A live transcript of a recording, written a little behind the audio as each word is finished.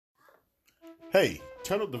Hey,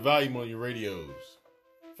 turn up the volume on your radios,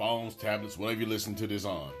 phones, tablets, whatever you listen to this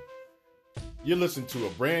on. You're listening to a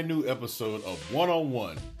brand new episode of One on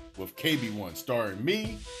One with KB1, starring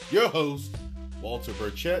me, your host, Walter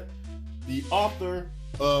Burchett, the author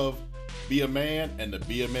of Be a Man and the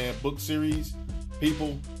Be a Man book series.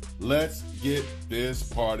 People, let's get this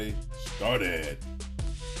party started.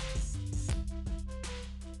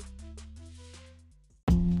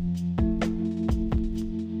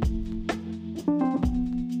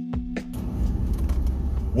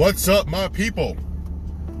 What's up, my people?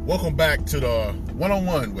 Welcome back to the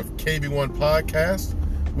One-on-One with KB1 podcast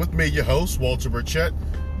with me, your host, Walter Burchett,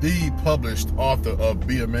 the published author of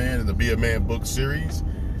Be a Man and the Be a Man book series.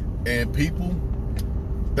 And people,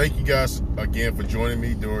 thank you guys again for joining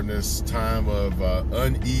me during this time of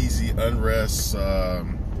uneasy unrest. I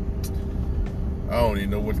don't even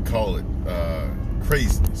know what to call it.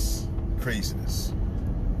 Craziness.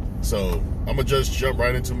 So I'm going to just jump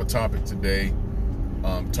right into my topic today.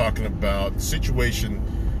 Talking about the situation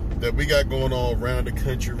that we got going on around the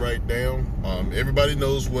country right now. Everybody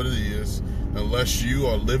knows what it is. Unless you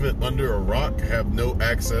are living under a rock, have no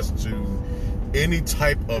access to any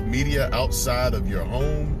type of media outside of your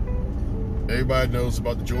home. Everybody knows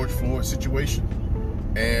about the George Floyd situation.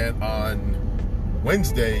 And on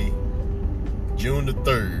Wednesday, June the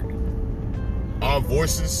 3rd, our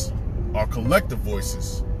voices, our collective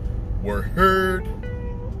voices, were heard,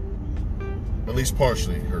 at least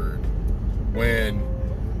partially heard, when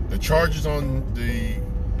the charges on the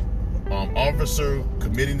officer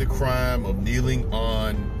committing the crime of kneeling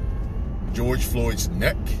on George Floyd's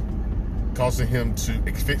neck, causing him to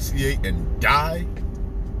asphyxiate and die.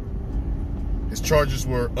 His charges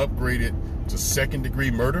were upgraded to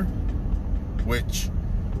second-degree murder, which,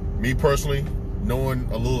 me personally, knowing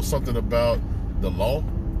a little something about the law,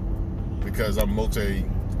 because I'm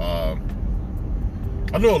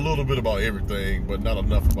I know a little bit about everything, but not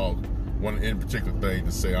enough about one in particular thing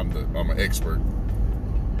to say I'm an expert.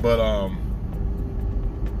 But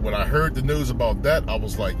when I heard the news about that, I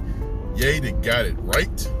was like, yay, they got it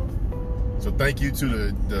right. So thank you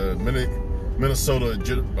to the Minnesota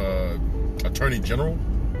Attorney General.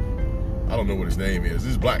 I don't know what his name is.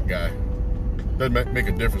 This black guy. Doesn't make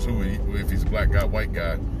a difference if he's a black guy, white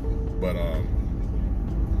guy. But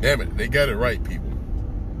damn it, they got it right, people.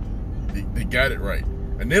 They got it right.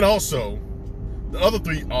 And then also, the other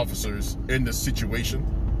three officers in this situation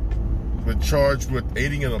were charged with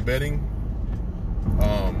aiding and abetting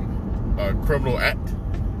a criminal act.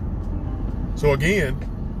 So again,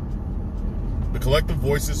 the collective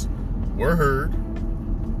voices were heard.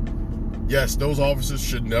 Yes, those officers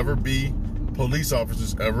should never be police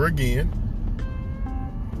officers ever again.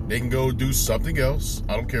 They can go do something else.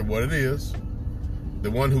 I don't care what it is.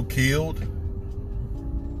 The one who killed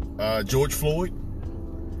George Floyd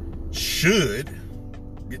should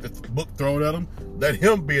get the book thrown at him. Let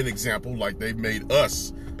him be an example, like they've made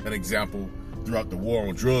us an example throughout the war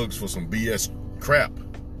on drugs for some BS crap.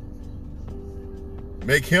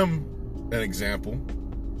 Make him an example.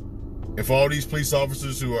 If all these police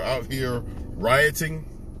officers who are out here rioting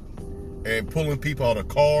and pulling people out of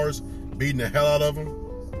cars, beating the hell out of them,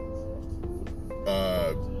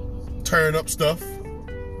 tearing up stuff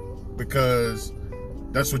because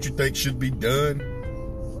that's what you think should be done,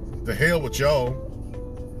 the hell with y'all.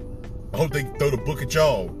 I hope they throw the book at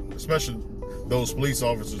y'all, especially those police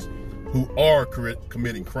officers who are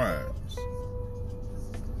committing crimes.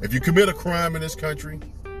 If you commit a crime in this country,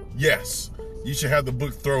 yes, you should have the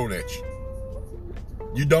book thrown at you.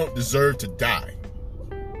 You don't deserve to die.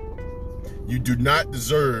 You do not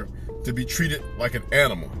deserve to be treated like an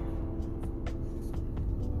animal.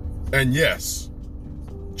 And yes,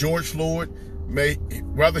 George Floyd,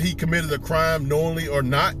 whether he committed a crime knowingly or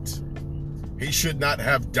not, he should not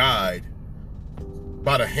have died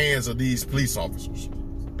by the hands of these police officers.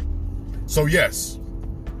 So yes,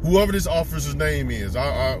 whoever this officer's name is,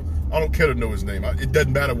 I don't care to know his name. It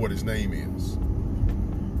doesn't matter what his name is.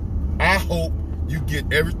 I hope you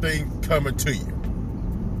get everything coming to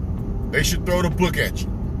you. They should throw the book at you.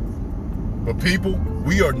 But people,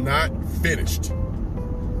 we are not finished.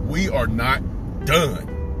 We are not done.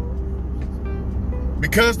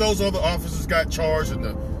 Because those other officers got charged and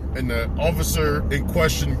the officer in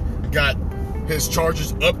question got his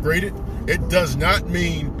charges upgraded, it does not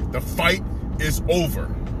mean the fight is over.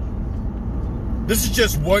 This is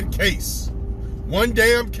just one case, one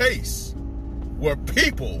damn case, where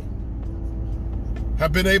people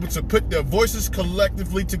have been able to put their voices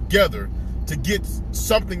collectively together to get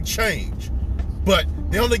something changed. But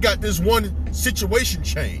they only got this one situation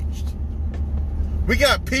changed. We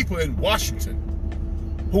got people in Washington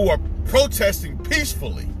who are protesting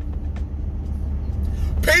peacefully.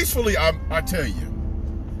 Peacefully, I tell you.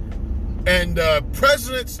 And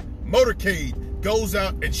President's motorcade goes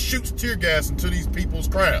out and shoots tear gas into these people's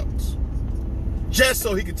crowds just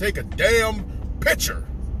so he can take a damn picture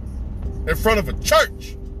in front of a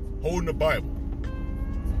church holding the Bible.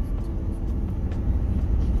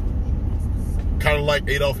 Kind of like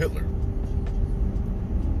Adolf Hitler.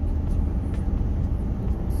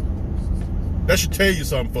 That should tell you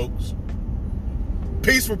something, folks.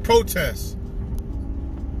 Peaceful protests.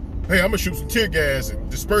 Hey, I'm going to shoot some tear gas and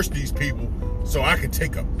disperse these people so I can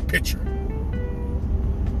take a picture.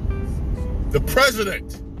 The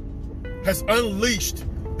president has unleashed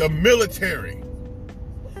the military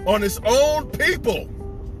on his own people.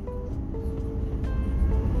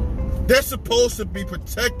 They're supposed to be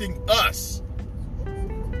protecting us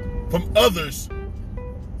from others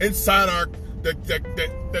inside our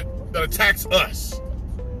that attacks us.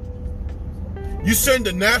 You send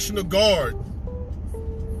the National Guard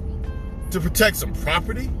to protect some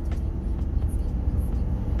property,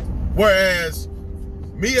 whereas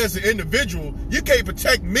me as an individual, you can't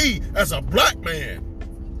protect me as a black man.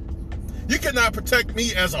 You cannot protect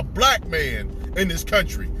me as a black man in this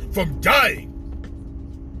country from dying.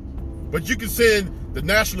 But you can send the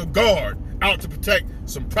National Guard out to protect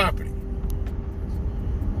some property.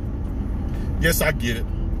 Yes, I get it.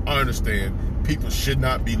 I understand. People should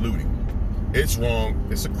not be looting. It's wrong.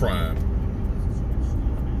 It's a crime.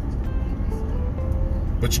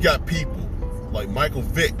 But you got people like Michael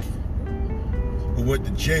Vick who went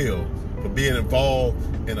to jail for being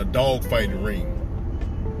involved in a dogfighting ring.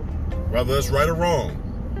 Whether that's right or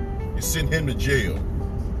wrong, you send him to jail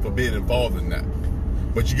for being involved in that.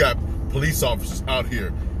 But you got police officers out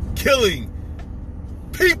here killing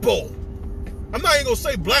people. I'm not even gonna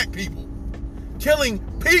say black people. Killing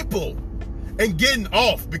people and getting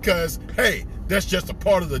off because, hey, that's just a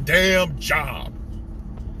part of the damn job.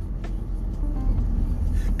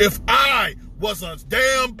 If I was a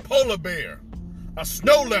damn polar bear, a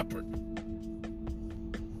snow leopard,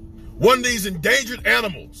 one of these endangered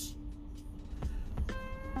animals,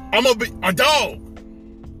 I'm gonna be a dog,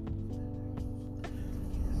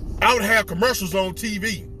 I would have commercials on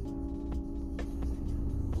TV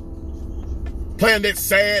playing that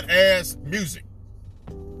sad ass music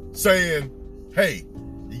saying, hey,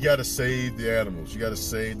 you gotta save the animals, you gotta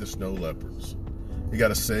save the snow leopards, you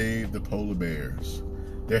gotta save the polar bears.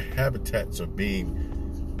 Their habitats are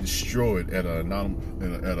being destroyed at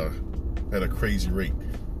a crazy rate.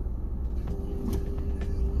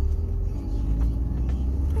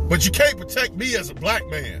 But you can't protect me as a black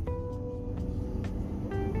man.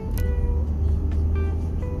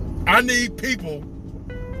 I need people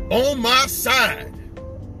on my side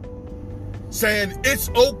saying it's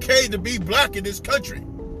okay to be black in this country.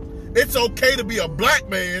 It's okay to be a black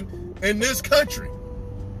man in this country.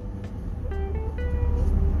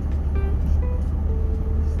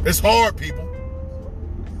 It's hard, people.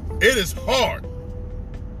 It is hard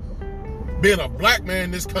being a black man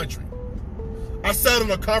in this country. I sat on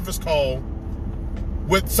a conference call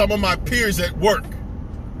with some of my peers at work,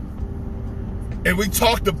 and we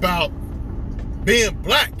talked about being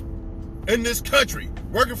black in this country,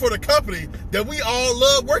 working for the company that we all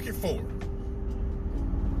love working for.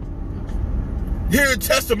 Hearing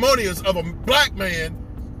testimonials of a black man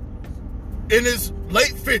in his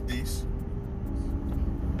late 50s,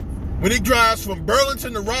 when he drives from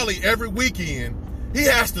Burlington to Raleigh every weekend, he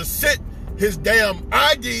has to sit his damn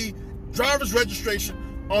ID, driver's registration,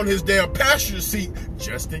 on his damn passenger seat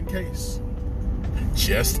just in case.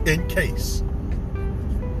 Just in case.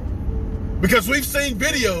 Because we've seen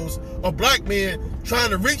videos of black men trying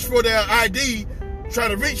to reach for their ID, trying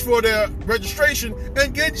to reach for their registration,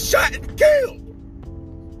 and getting shot and killed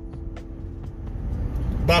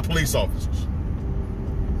by police officers.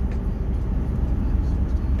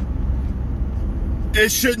 It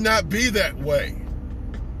should not be that way.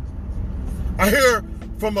 I hear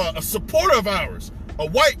from a supporter of ours, a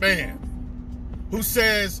white man, who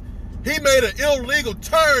says he made an illegal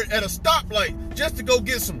turn at a stoplight just to go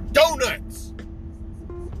get some donuts.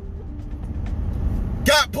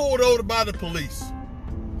 Got pulled over by the police.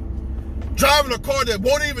 Driving a car that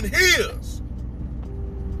won't even his.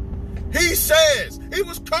 He says, he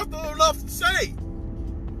was comfortable enough to say,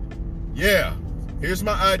 yeah, here's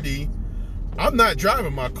my ID. I'm not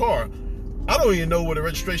driving my car. I don't even know what the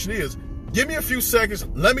registration is. Give me a few seconds,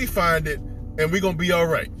 let me find it, and we're going to be all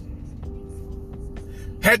right.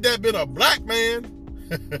 Had that been a black man,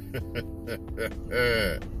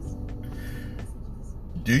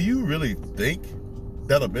 do you really think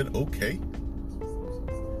that'd have been okay?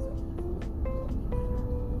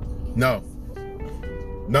 No.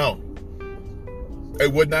 No.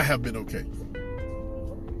 It would not have been okay.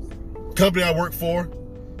 Company I work for,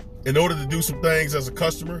 in order to do some things as a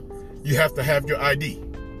customer, you have to have your ID.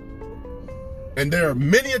 And there are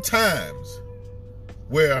many a times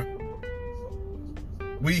where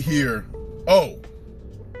we hear, oh,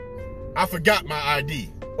 I forgot my ID.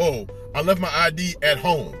 Oh, I left my ID at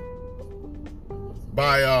home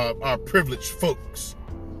by our privileged folks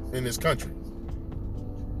in this country.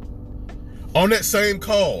 On that same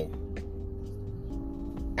call,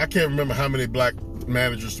 I can't remember how many black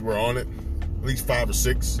managers were on it, at least 5 or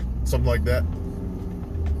 6, something like that.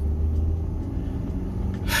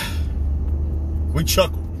 We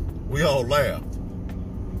chuckled. We all laughed.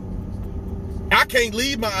 I can't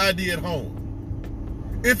leave my ID at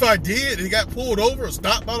home. If I did and got pulled over or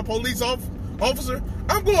stopped by the police officer,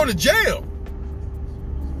 I'm going to jail.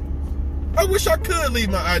 I wish I could leave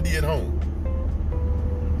my ID at home.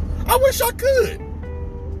 I wish I could.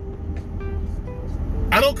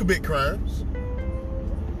 I don't commit crimes.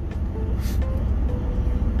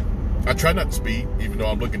 I try not to speed, even though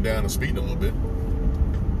I'm looking down and speeding a little bit.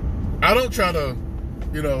 I don't try to,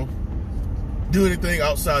 do anything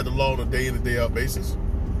outside the law on a day in and day out basis.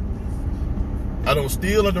 I don't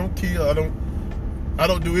steal, I don't kill, I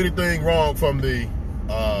don't do anything wrong from the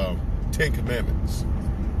 10 Commandments.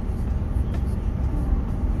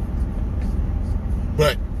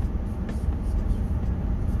 But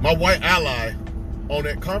my white ally on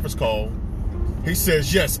that conference call, he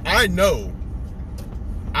says, yes, I know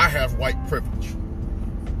I have white privilege.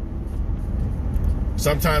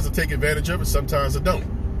 Sometimes I take advantage of it, sometimes I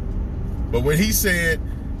don't. But when he said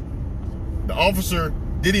the officer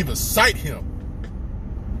didn't even cite him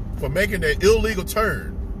for making that illegal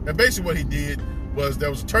turn, and basically what he did was there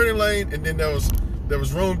was a turning lane, and then there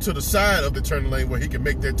was room to the side of the turning lane where he could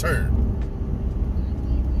make that turn.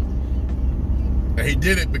 And he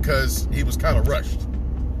did it because he was kind of rushed.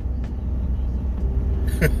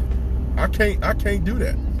 I can't do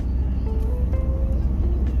that.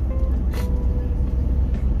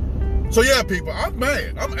 So yeah, people, I'm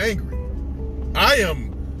mad. I'm angry. I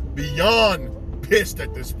am beyond pissed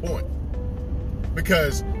at this point.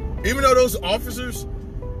 Because even though those officers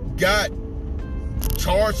got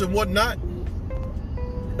charged and whatnot,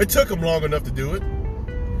 it took them long enough to do it.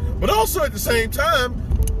 But also at the same time,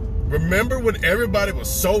 remember when everybody was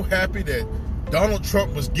so happy that Donald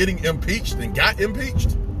Trump was getting impeached and got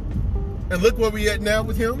impeached? And look where we at now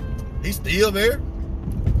with him. He's still there.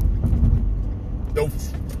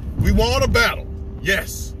 We won a battle.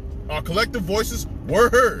 Yes, our collective voices were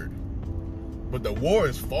heard. But the war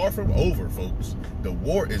is far from over, folks. The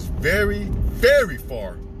war is very, very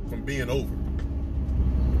far from being over.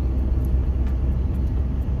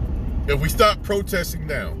 If we stop protesting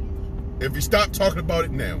now, if we stop talking about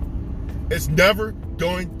it now, it's never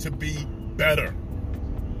going to be better.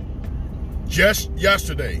 Just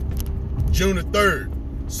yesterday, June the 3rd,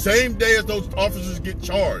 same day as those officers get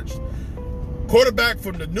charged, quarterback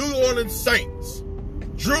from the New Orleans Saints,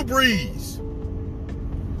 Drew Brees,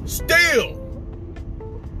 still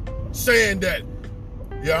saying that,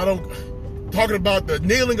 talking about the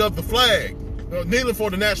kneeling of the flag, kneeling for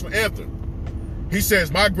the national anthem. He says,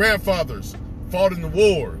 my grandfathers fought in the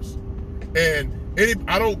wars, and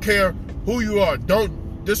I don't care who you are,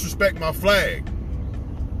 don't disrespect my flag.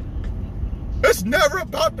 It's never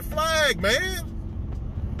about the flag, man.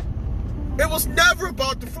 It was never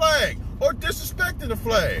about the flag or disrespecting the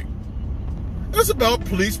flag. It's about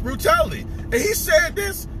police brutality. And he said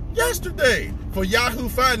this yesterday for Yahoo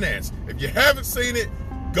Finance. If you haven't seen it,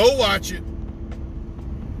 go watch it.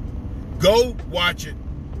 Go watch it.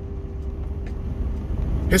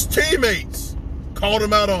 His teammates called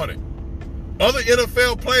him out on it. Other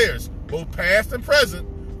NFL players, both past and present,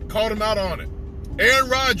 called him out on it. Aaron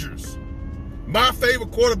Rodgers, my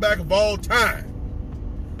favorite quarterback of all time,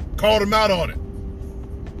 called him out on it.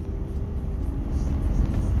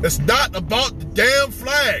 It's not about the damn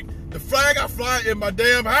flag. The flag I fly in my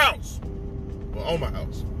damn house. Well, on my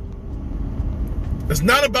house. It's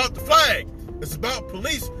not about the flag. It's about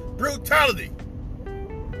police brutality.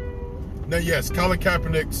 Now, yes, Colin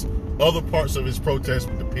Kaepernick's other parts of his protest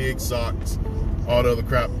with the pig socks, all the other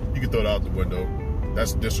crap, you can throw it out the window.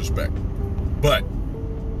 That's disrespect. But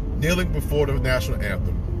kneeling before the national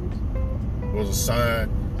anthem was a sign.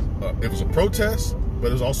 It was a protest, but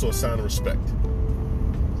it was also a sign of respect.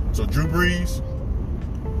 So Drew Brees,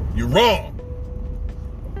 you're wrong.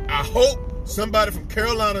 I hope somebody from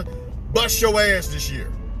Carolina busts your ass this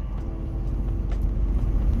year.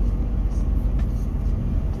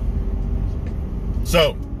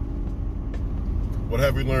 So, what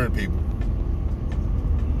have we learned, people?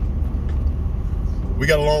 We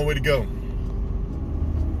got a long way to go.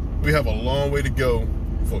 We have a long way to go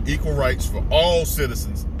for equal rights for all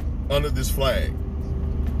citizens under this flag.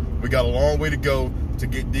 We got a long way to go to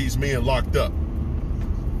get these men locked up.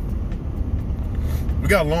 We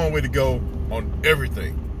got a long way to go on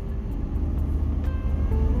everything.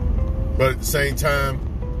 But at the same time,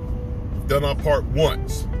 we've done our part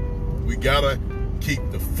once. We gotta keep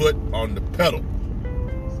the foot on the pedal.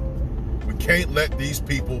 We can't let these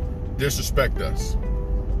people disrespect us.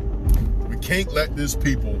 We can't let these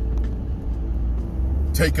people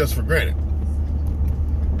take us for granted.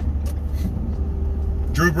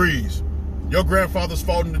 Drew Brees, your grandfathers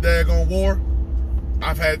fought in the daggone war.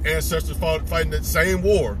 I've had ancestors fighting that same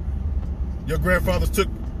war. Your grandfathers took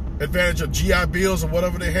advantage of GI Bills and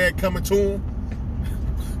whatever they had coming to them.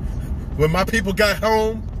 When my people got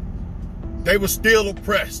home, they were still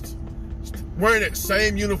oppressed, wearing that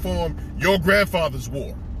same uniform your grandfathers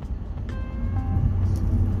wore.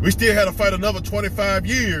 We still had to fight another 25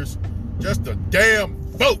 years just to damn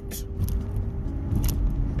vote.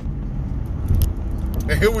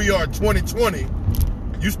 And here we are, 2020,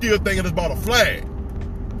 you still thinking it's about a flag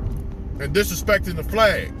and disrespecting the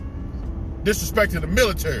flag, disrespecting the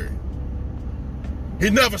military. He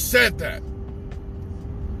never said that.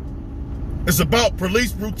 It's about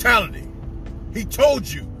police brutality. He told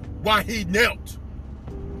you why he knelt.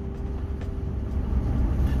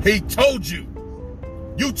 He told you.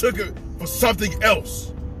 You took it for something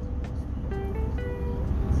else.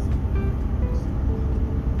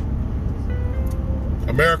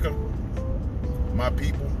 America, my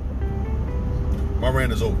people, my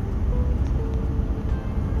rant is over.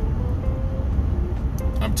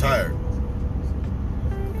 I'm tired.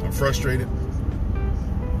 I'm frustrated.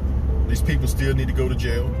 These people still need to go to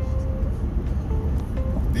jail.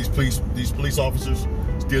 These police officers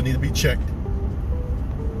still need to be checked.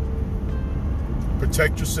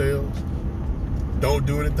 Protect yourselves. Don't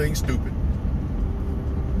do anything stupid.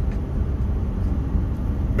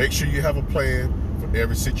 Make sure you have a plan for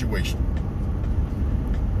every situation.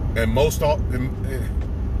 And most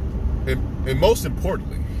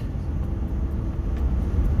importantly,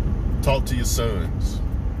 talk to your sons.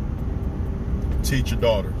 Teach your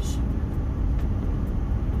daughters.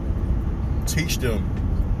 Teach them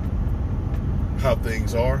how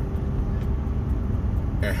things are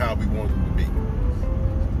and how we want them to be.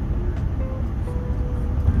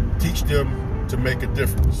 Teach them to make a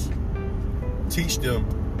difference. Teach them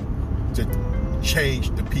to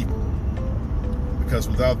change the people. Because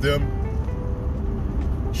without them,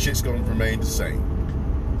 shit's gonna remain the same.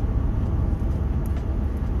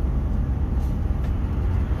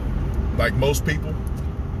 Like most people,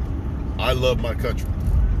 I love my country.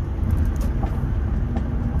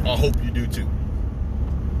 I hope you do too.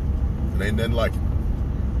 It ain't nothing like it.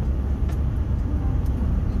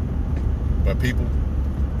 But people,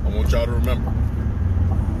 I want y'all to remember,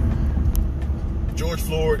 George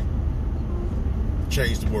Floyd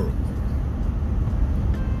changed the world.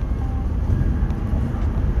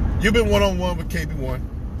 You've been one-on-one with KB1.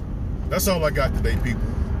 That's all I got today, people.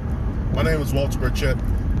 My name is Walter Burchett,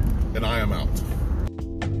 and I am out.